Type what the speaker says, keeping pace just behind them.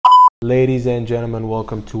Ladies and gentlemen,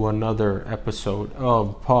 welcome to another episode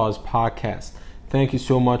of Pause Podcast. Thank you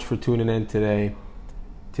so much for tuning in today.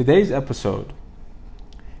 Today's episode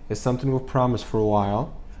is something we've promised for a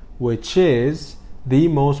while, which is the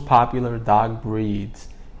most popular dog breeds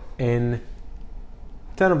in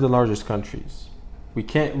 10 of the largest countries. We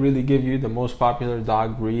can't really give you the most popular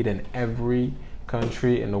dog breed in every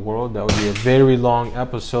country in the world. That would be a very long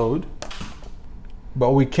episode.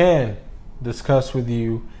 But we can discuss with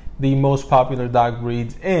you the most popular dog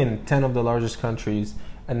breeds in 10 of the largest countries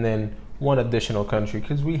and then one additional country,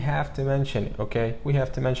 because we have to mention it, okay? We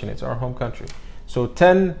have to mention it. It's our home country. So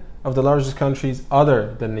 10 of the largest countries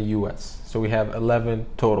other than the US. So we have 11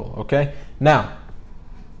 total, okay? Now,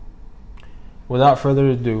 without further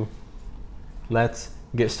ado, let's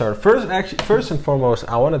get started. First and foremost,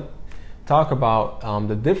 I want to talk about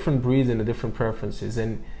the different breeds and the different preferences.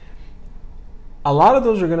 And a lot of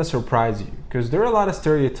those are going to surprise you because there are a lot of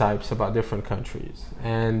stereotypes about different countries.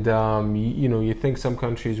 And, you think some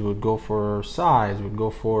countries would go for size, would go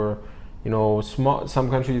for, small. Some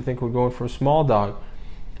countries you think would go for a small dog.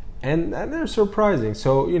 And they're surprising.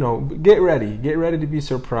 So, get ready to be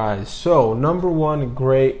surprised. So, number one,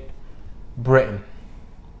 Great Britain,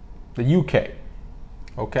 the UK.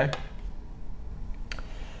 Okay?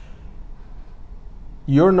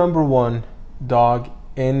 Your number one dog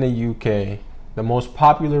in the UK, the most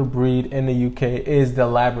popular breed in the UK, is the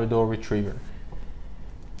Labrador Retriever.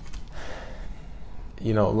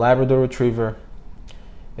 Labrador Retriever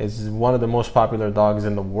is one of the most popular dogs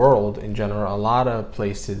in the world in general. A lot of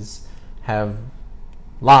places have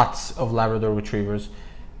lots of Labrador Retrievers.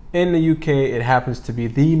 In the UK, it happens to be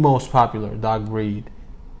the most popular dog breed.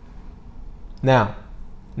 Now,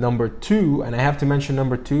 number two, and I have to mention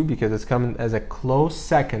number two because it's coming as a close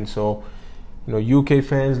second. So, UK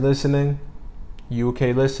fans listening,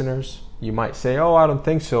 UK listeners, you might say, oh, I don't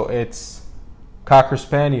think so. It's Cocker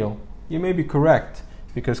Spaniel. You may be correct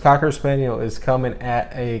because Cocker Spaniel is coming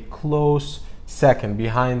at a close second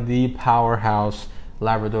behind the powerhouse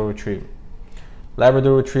Labrador Retriever.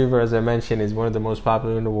 Labrador Retriever, as I mentioned, is one of the most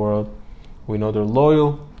popular in the world. We know they're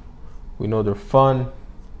loyal. We know they're fun.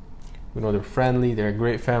 We know they're friendly. They're a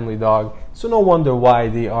great family dog. So no wonder why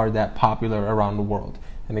they are that popular around the world.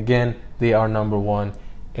 And again, they are number one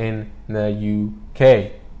in the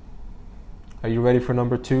UK. Are you ready for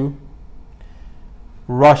number two?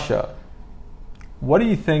 Russia. What do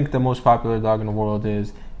you think the most popular dog in the world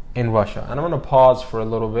is in Russia? And I'm going to pause for a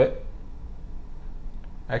little bit.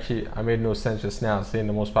 Actually, I made no sense just now saying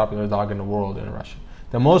the most popular dog in the world in Russia.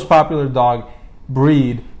 The most popular dog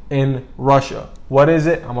breed in Russia. What is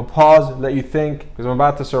it? I'm going to pause, let you think, because I'm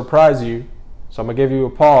about to surprise you. So I'm going to give you a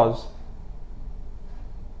pause.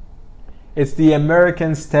 It's the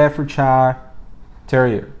American Staffordshire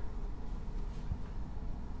Terrier.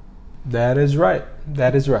 That is right.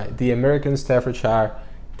 The American Staffordshire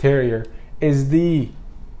Terrier is the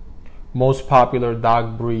most popular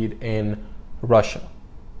dog breed in Russia.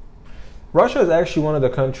 Russia is actually one of the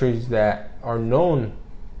countries that are known,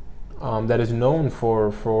 that is known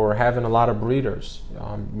for having a lot of breeders.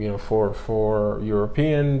 For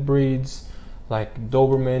European breeds like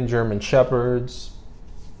Doberman, German Shepherds,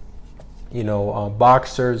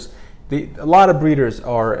 boxers. A lot of breeders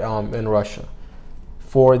are in Russia.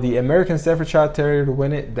 For the American Staffordshire Terrier to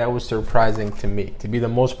win it, that was surprising to me. To be the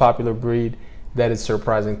most popular breed, that is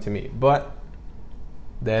surprising to me. But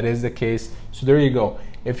that is the case. So there you go.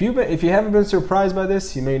 If you haven't been surprised by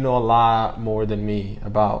this, you may know a lot more than me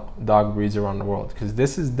about dog breeds around the world, because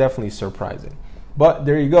this is definitely surprising. But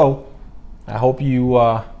there you go. I hope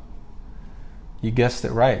you guessed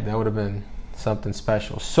it right. That would have been something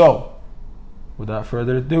special. So, without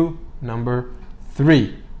further ado, number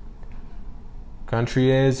three.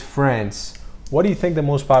 Country is France. What do you think the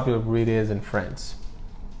most popular breed is in France?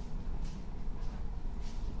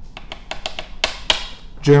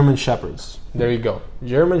 German Shepherds. There you go.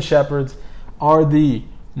 German Shepherds are the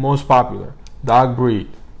most popular dog breed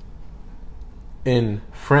in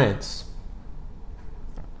France.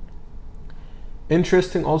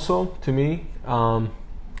 Interesting also to me,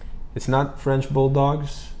 it's not French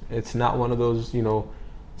Bulldogs. It's not one of those,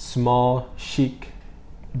 small, chic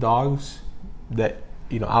dogs that,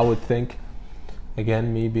 I would think,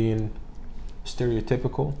 again, me being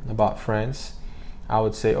stereotypical about France, I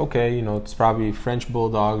would say, okay, it's probably French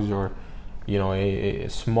Bulldogs or, a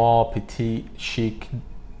small, petite, chic,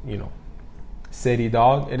 city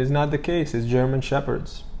dog. It is not the case. It's German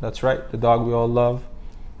Shepherds. That's right. The dog we all love,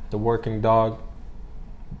 the working dog,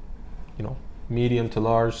 medium to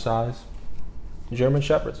large size. German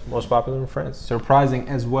Shepherds, most popular in France. Surprising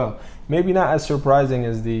as well. Maybe not as surprising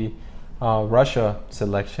as the Russia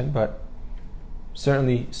selection, but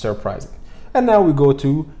certainly surprising. And now we go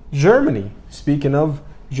to Germany. Speaking of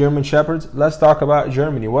German Shepherds, let's talk about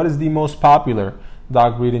Germany. What is the most popular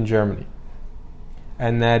dog breed in Germany?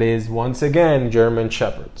 And that is, once again, German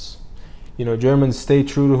Shepherds. You know, Germans stay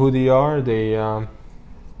true to who they are. They are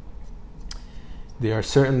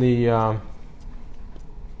certainly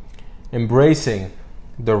embracing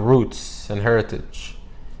their roots and heritage.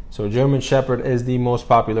 So German Shepherd is the most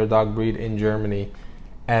popular dog breed in Germany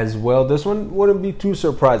as well. This one wouldn't be too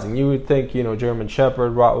surprising. You would think, you know, German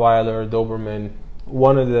Shepherd, Rottweiler, Doberman,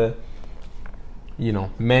 one of the, you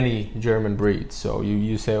know, many German breeds. So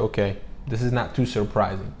you say, okay, this is not too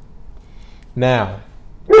surprising. Now,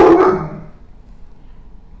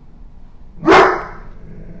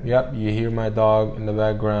 yep, you hear my dog in the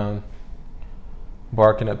background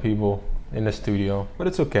barking at people in the studio, but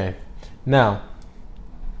it's okay. Now,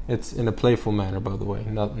 it's in a playful manner, by the way.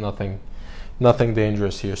 Nothing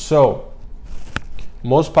dangerous here. So,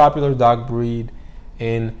 most popular dog breed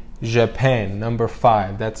in Japan, number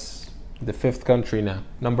 5. That's the 5th country now.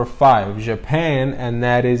 Number 5, Japan, and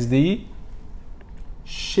that is the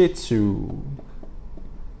Shih Tzu.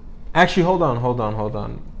 Actually, hold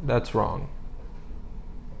on. That's wrong.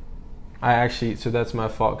 So that's my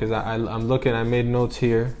fault, because I'm looking, I made notes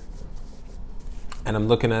here, and I'm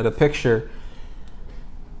looking at a picture,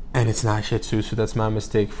 and it's not Shih Tzu, so that's my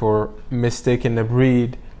mistake for mistaking the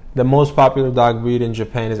breed. The most popular dog breed in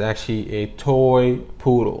Japan is actually a toy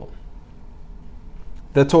poodle.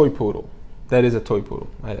 The toy poodle. That is a toy poodle.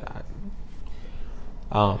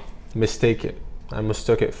 I mistook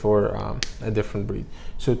it for a different breed.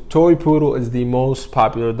 So toy poodle is the most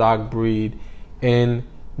popular dog breed in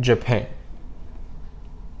Japan.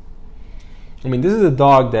 I mean, this is a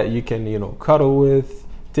dog that you can, you know, cuddle with,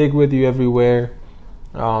 take with you everywhere.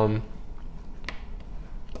 Can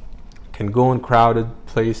go in crowded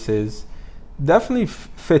places. Definitely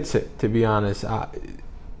fits it, to be honest.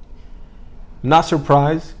 Not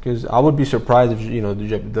surprised, because I would be surprised if, you know,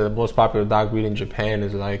 the most popular dog breed in Japan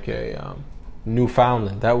is like a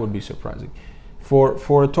Newfoundland. That would be surprising.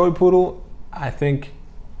 For a toy poodle, I think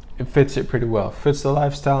it fits it pretty well. It fits the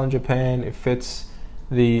lifestyle in Japan. It fits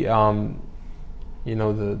the you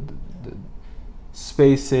know, the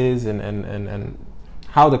spaces and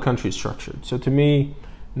how the country is structured. So to me,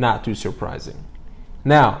 not too surprising.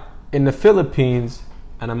 Now, in the Philippines,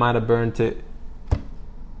 and I might have burnt it,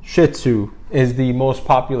 Shih Tzu is the most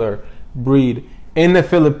popular breed in the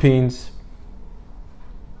Philippines.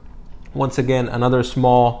 Once again, another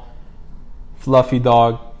small, fluffy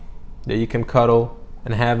dog that you can cuddle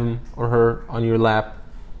and have him or her on your lap.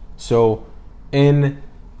 So in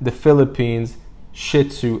the Philippines, Shih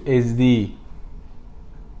Tzu is the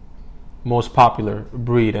most popular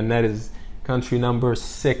breed, and that is country number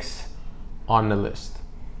 6 on the list.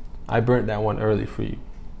 I burnt that one early for you.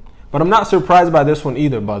 But I'm not surprised by this one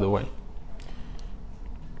either, by the way.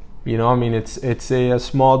 You know, I mean, it's a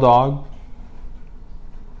small dog.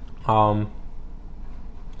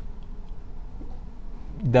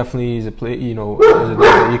 Definitely is a play, you know, is a dog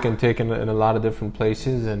that you can take in a lot of different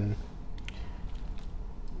places, and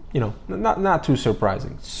you know, not too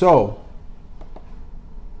surprising. So,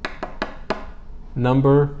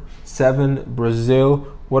 number 7, Brazil.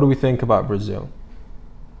 What do we think about Brazil?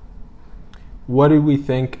 What do we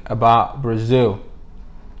think about Brazil?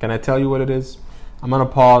 Can I tell you what it is? I'm gonna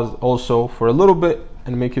pause also for a little bit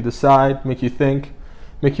and make you decide, make you think,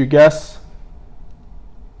 make you guess.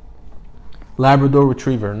 Labrador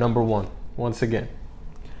Retriever, number 1. Once again,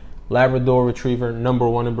 Labrador Retriever, number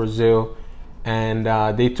 1 in Brazil. And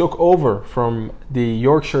they took over from the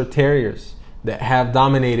Yorkshire Terriers that have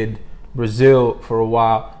dominated Brazil for a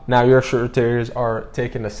while. Now Yorkshire Terriers are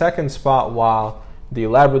taking the 2nd spot, while the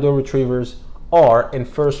Labrador Retrievers are in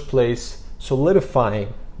 1st place,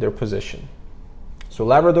 solidifying their position. So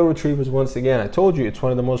Labrador Retrievers, once again, I told you, it's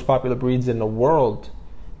one of the most popular breeds in the world.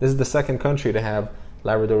 This is the 2nd country to have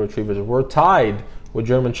Labrador Retrievers. We're tied with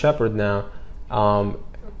German Shepherd now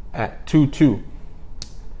at 2-2.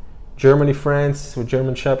 Germany, France with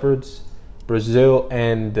German Shepherds, Brazil,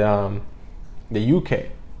 and the UK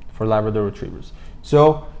for Labrador Retrievers.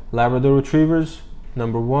 So Labrador Retrievers,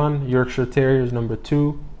 number 1, Yorkshire Terriers, number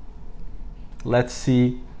 2. Let's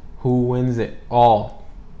see who wins it all.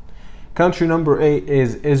 Country number 8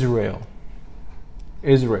 is Israel.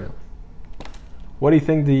 Israel. What do you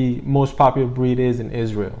think the most popular breed is in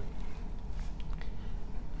Israel?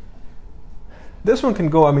 This one can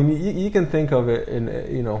go, I mean, you can think of it in,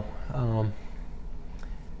 you know,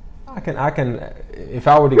 I can, if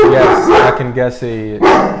I were to guess, I can guess a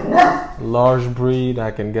large breed,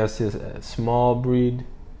 I can guess a small breed,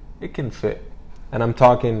 it can fit. And I'm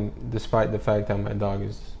talking despite the fact that my dog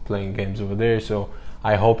is playing games over there, so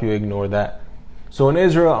I hope you ignore that. So in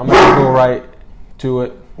Israel, I'm going to go right to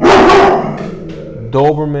it.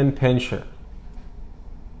 Doberman Pinscher.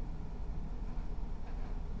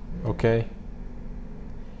 Okay.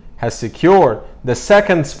 Has secured the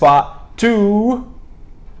second spot to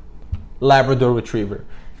Labrador Retriever.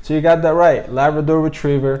 So you got that right. Labrador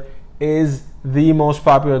Retriever is the most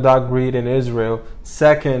popular dog breed in Israel.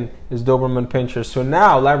 Second is Doberman Pinscher. So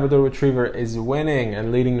now Labrador Retriever is winning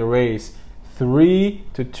and leading the race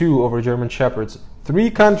 3-2 over German Shepherds.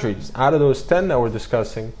 3 countries out of those 10 that we're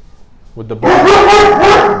discussing, with the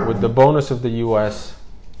bonus of the US,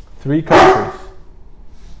 3 countries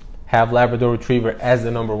have Labrador Retriever as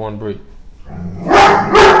the number 1 breed.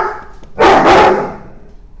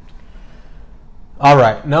 All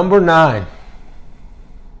right, number 9.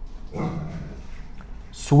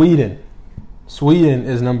 Sweden. Sweden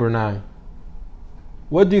is number 9.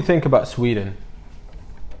 What do you think about Sweden?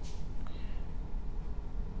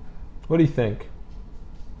 What do you think?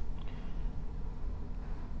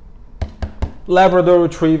 Labrador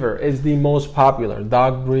Retriever is the most popular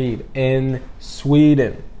dog breed in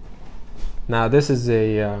Sweden. Now this is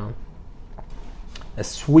a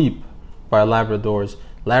sweep by Labradors.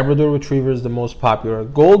 Labrador Retriever is the most popular.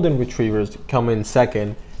 Golden Retrievers come in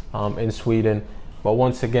second in Sweden. But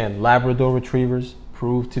once again, Labrador Retrievers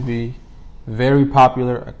prove to be very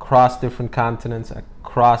popular across different continents,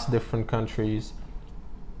 across different countries.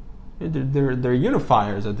 They're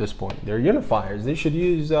unifiers at this point. They're unifiers. They should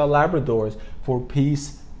use Labradors for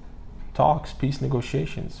peace talks, peace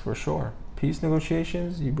negotiations, for sure. Peace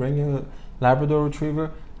negotiations, you bring a Labrador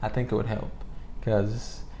Retriever, I think it would help,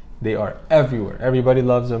 because they are everywhere. Everybody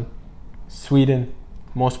loves them. Sweden,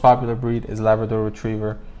 most popular breed is Labrador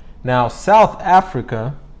Retriever. Now, South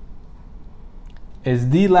Africa is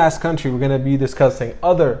the last country we're going to be discussing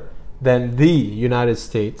other than the United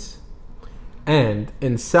States. And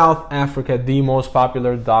in South Africa, the most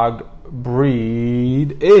popular dog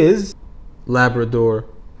breed is Labrador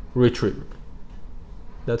Retriever.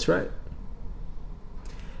 That's right.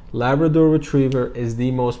 Labrador Retriever is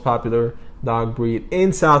the most popular dog breed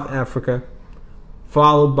in South Africa,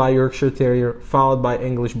 followed by Yorkshire Terrier, followed by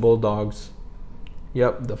English Bulldogs.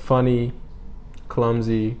 Yep, the funny,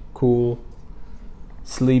 clumsy, cool,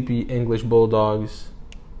 sleepy English Bulldogs.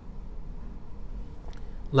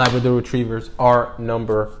 Labrador Retrievers are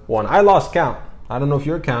number 1. I lost count. I don't know if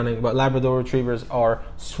you're counting, but Labrador Retrievers are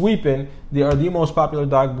sweeping. They are the most popular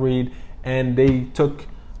dog breed, and they took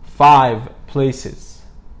 5 places,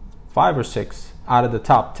 5 or 6 out of the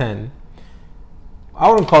top 10. I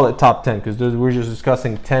wouldn't call it top 10 because we're just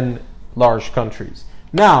discussing 10 large countries.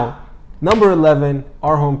 Now, number 11,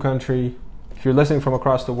 our home country. If you're listening from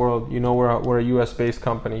across the world, you know we're a US-based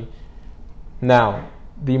company. Now,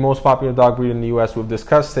 the most popular dog breed in the US, we've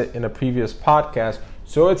discussed it in a previous podcast,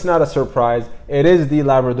 so it's not a surprise. It is the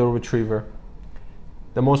Labrador Retriever,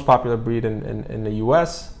 the most popular breed in the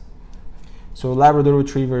US. So Labrador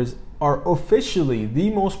Retrievers are officially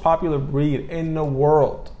the most popular breed in the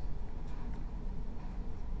world.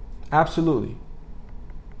 Absolutely.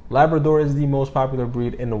 Labrador is the most popular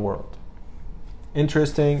breed in the world.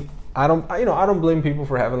 Interesting. I don't blame people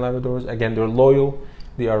for having Labradors. Again, they're loyal.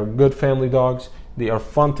 They are good family dogs. They are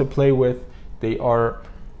fun to play with. They are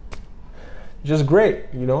just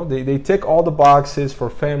great. They tick all the boxes for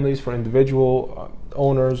families, for individual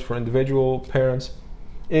owners, for individual parents.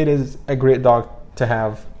 It is a great dog to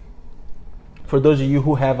have. For those of you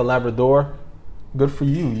who have a Labrador, good for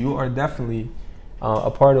you. You are definitely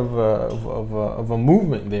a part of a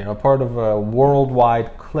movement there, a part of a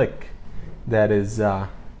worldwide clique that is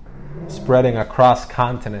spreading across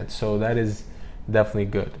continents. So that is definitely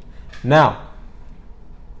good. Now,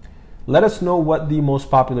 let us know what the most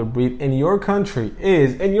popular breed in your country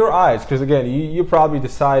is in your eyes, because again, you probably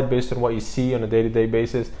decide based on what you see on a day-to-day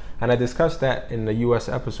basis. And I discussed that in the US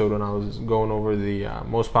episode when I was going over the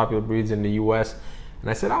most popular breeds in the US. And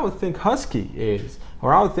I said I would think Husky is,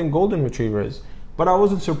 or I would think Golden Retriever is. But I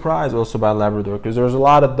wasn't surprised also by Labrador, because there are a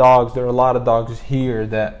lot of dogs here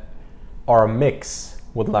that are a mix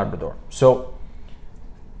with Labrador. So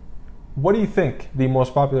what do you think the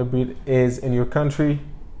most popular breed is in your country?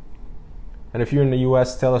 And if you're in the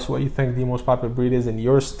US, tell us what you think the most popular breed is in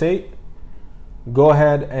your state. Go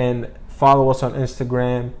ahead and follow us on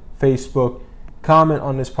Instagram, Facebook, comment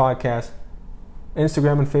on this podcast,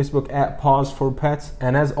 Instagram and Facebook at Pause for Pets.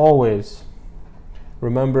 And as always,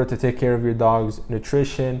 remember to take care of your dog's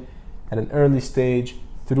nutrition at an early stage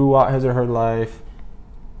throughout his or her life.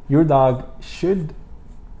 Your dog should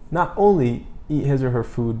not only eat his or her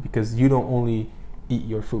food, because you don't only eat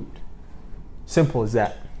your food. Simple as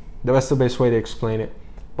that. That's the best way to explain it.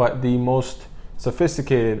 But the most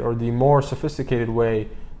sophisticated, or the more sophisticated way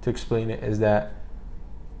to explain it, is that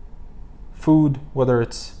food, whether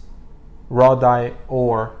it's raw diet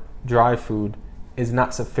or dry food, is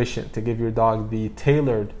not sufficient to give your dog the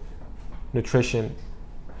tailored nutrition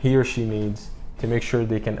he or she needs to make sure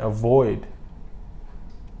they can avoid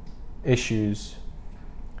issues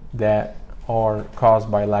that are caused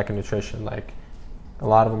by lack of nutrition. Like, a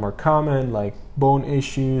lot of them are common, like bone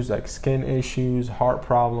issues, like skin issues, heart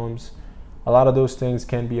problems. A lot of those things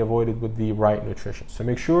can be avoided with the right nutrition. So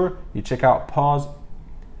make sure you check out Paws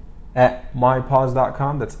at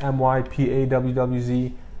mypaws.com. That's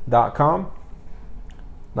mypawwz.com.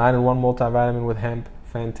 9-in-1 multivitamin with hemp.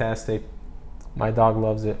 Fantastic. My dog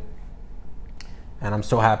loves it. And I'm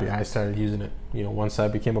so happy I started using it, once I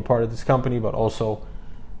became a part of this company, but also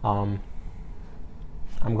I'm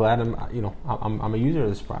glad I'm a user of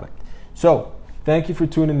this product. So thank you for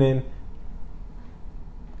tuning in.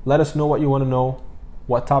 Let us know what you want to know,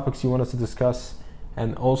 what topics you want us to discuss,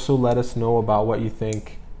 and also let us know about what you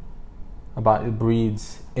think about the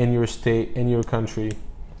breeds in your state, in your country.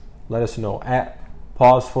 Let us know at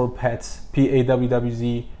Paws for Pets,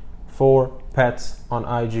 PAWWZ for Pets on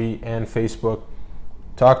IG and Facebook.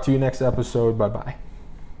 Talk to you next episode. Bye-bye.